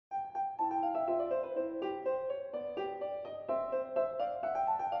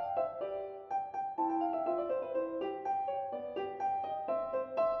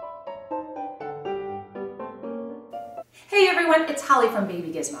Hey everyone, it's Holly from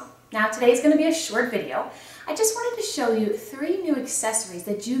Baby Gizmo. Now today's going to be a short video. I just wanted to show you 3 new accessories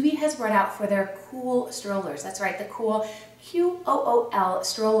that Joovy has brought out for their Qool strollers. That's right, the Qool, Q-O-O-L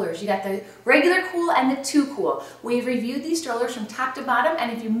strollers. You got the regular Qool and the 2 Qool. We've reviewed these strollers from top to bottom,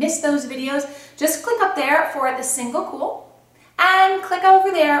 and if you missed those videos, just click up there for the single Qool and click over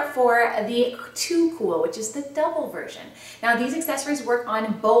there for the 2 Qool, which is the double version. Now these accessories work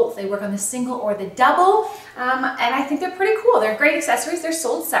on both. They work on the single or the double, and I think they're pretty cool. They're great accessories. They're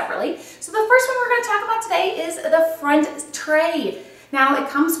sold separately. So the first one we're going to talk about today is the front tray. Now it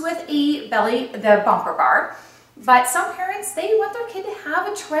comes with a belly, the bumper bar, but some parents, they want their kid to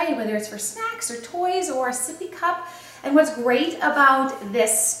have a tray, whether it's for snacks or toys or a sippy cup. And what's great about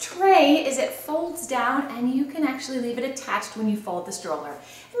this tray is it folds down and you can actually leave it attached when you fold the stroller.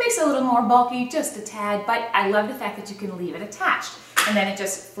 It makes it a little more bulky, just a tad, but I love the fact that you can leave it attached. And then it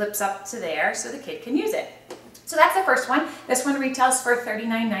just flips up to there so the kid can use it. So that's the first one. This one retails for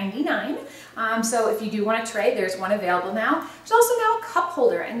 $39.99. So if you do want a tray, there's one available now. There's also now a cup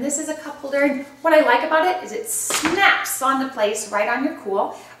holder, and this is a cup holder. And what I like about it is it snaps onto place right on your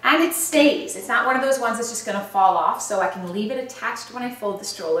Qool, and it stays. It's not one of those ones that's just going to fall off, so I can leave it attached when I fold the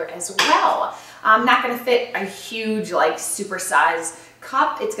stroller as well. I'm not going to fit a huge, like, super size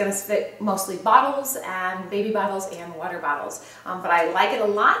cup. It's going to fit mostly bottles and baby bottles and water bottles. But I like it a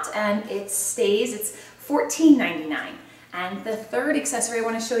lot, and it stays. It's $14.99. And the third accessory I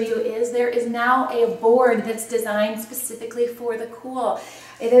want to show you is there is now a board that's designed specifically for the Qool.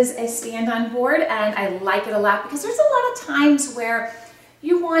 It is a stand-on board, and I like it a lot because there's a lot of times where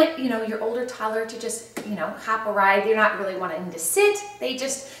you want, your older toddler to just, hop a ride. They're not really wanting to sit. They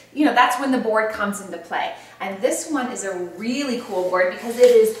just, that's when the board comes into play. And this one is a really cool board because it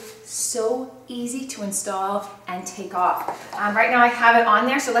is so easy to install and take off. Right now I have it on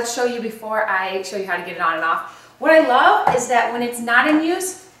there, so let's show you before I show you how to get it on and off. What I love is that when it's not in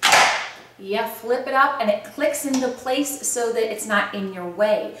use, you flip it up and it clicks into place so that it's not in your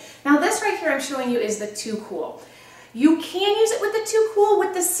way. Now this right here I'm showing you is the 2 Qool. You can use it with the 2 Qool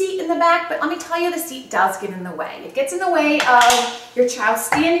with the seat in the back, but let me tell you, the seat does get in the way. It gets in the way of your child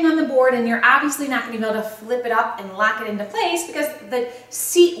standing on the board, and you're obviously not going to be able to flip it up and lock it into place because the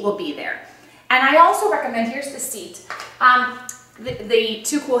seat will be there. And I also recommend, here's the seat. The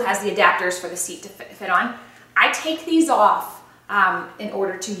 2 Qool has the adapters for the seat to fit on. I take these off in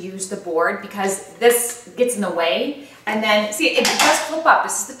order to use the board because this gets in the way. And then, see, it does flip up.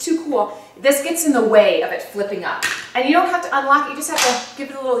 This is the 2 Qool. This gets in the way of it flipping up. And you don't have to unlock it. You just have to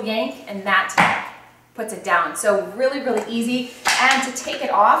give it a little yank, and that puts it down. So really, really easy. And to take it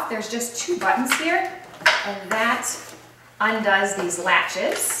off, there's just 2 buttons here, and that undoes these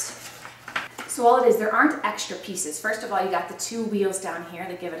latches. So all it is, there aren't extra pieces. First of all, you got the 2 wheels down here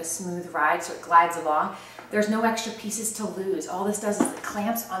that give it a smooth ride so it glides along. There's no extra pieces to lose. All this does is it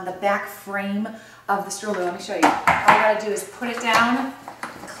clamps on the back frame of the stroller. Let me show you. All you gotta do is put it down,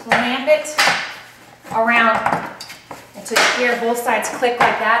 clamp it around until you hear both sides click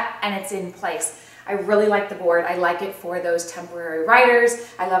like that, and it's in place. I really like the board. I like it for those temporary riders.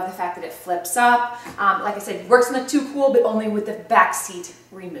 I love the fact that it flips up. Like I said, it works on the 2 Qool, but only with the back seat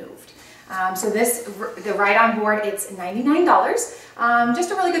removed. So the ride-on board, it's $99.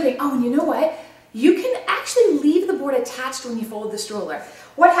 Just a really good thing. Oh, and you know what? You can actually leave the board attached when you fold the stroller.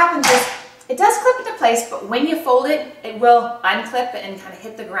 What happens is it does clip into place, but when you fold it, it will unclip and kind of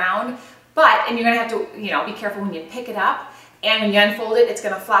hit the ground. And you're gonna have to, be careful when you pick it up, and when you unfold it, it's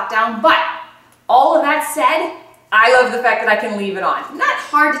gonna flop down. But all of that said, I love the fact that I can leave it on. Not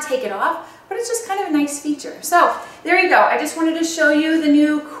hard to take it off, but it's just kind of a nice feature. So there you go. I just wanted to show you the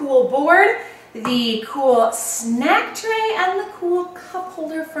new Qool board, the Qool snack tray, and the Qool cup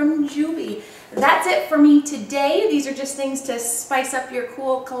holder from Joovy. That's it for me today. These are just things to spice up your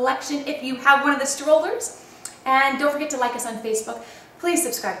Qool collection if you have one of the strollers. And don't forget to like us on Facebook. Please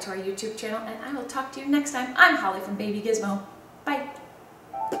subscribe to our YouTube channel, and I will talk to you next time. I'm Holly from Baby Gizmo. Bye.